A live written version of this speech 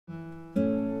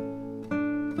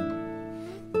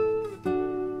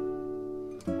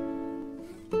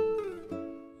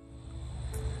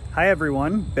Hi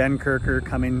everyone, Ben Kirker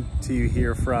coming to you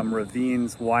here from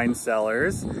Ravines Wine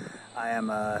Cellars. I am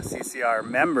a CCR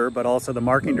member, but also the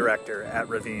marketing director at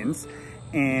Ravines,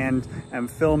 and I'm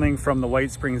filming from the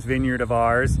White Springs vineyard of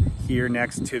ours here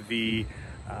next to the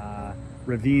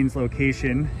Ravines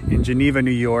location in Geneva,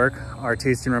 New York, our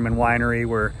tasting room and winery.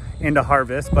 We're into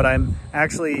harvest, but I'm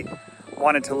actually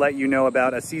wanted to let you know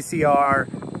about a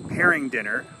CCR pairing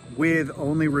dinner with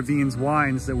only Ravines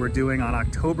wines that we're doing on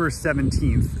October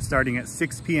 17th, starting at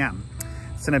 6 p.m.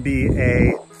 It's gonna be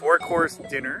a 4-course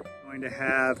dinner. We're going to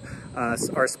have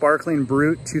our Sparkling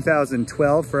Brut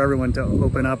 2012 for everyone to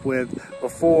open up with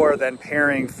before, then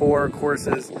pairing 4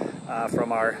 courses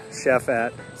from our chef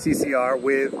at CCR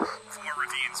with 4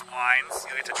 Ravines wines.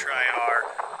 You'll get to try our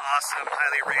awesome,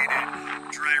 highly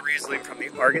rated dry Riesling from the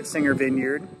Argetsinger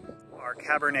Vineyard, our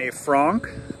Cabernet Franc,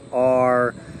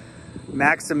 our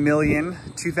Maximilian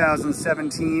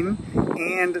 2017,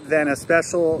 and then a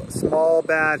special small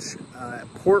batch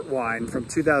port wine from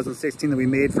 2016 that we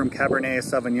made from Cabernet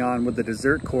Sauvignon with the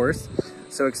dessert course.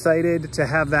 So excited to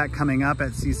have that coming up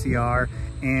at CCR,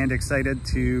 and excited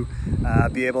to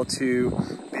be able to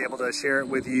share it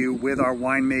with you with our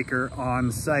winemaker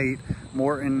on site,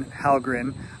 Morten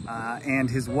Halgren, and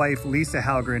his wife Lisa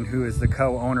Halgren, who is the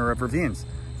co-owner of Ravines.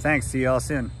 Thanks, see y'all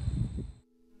soon.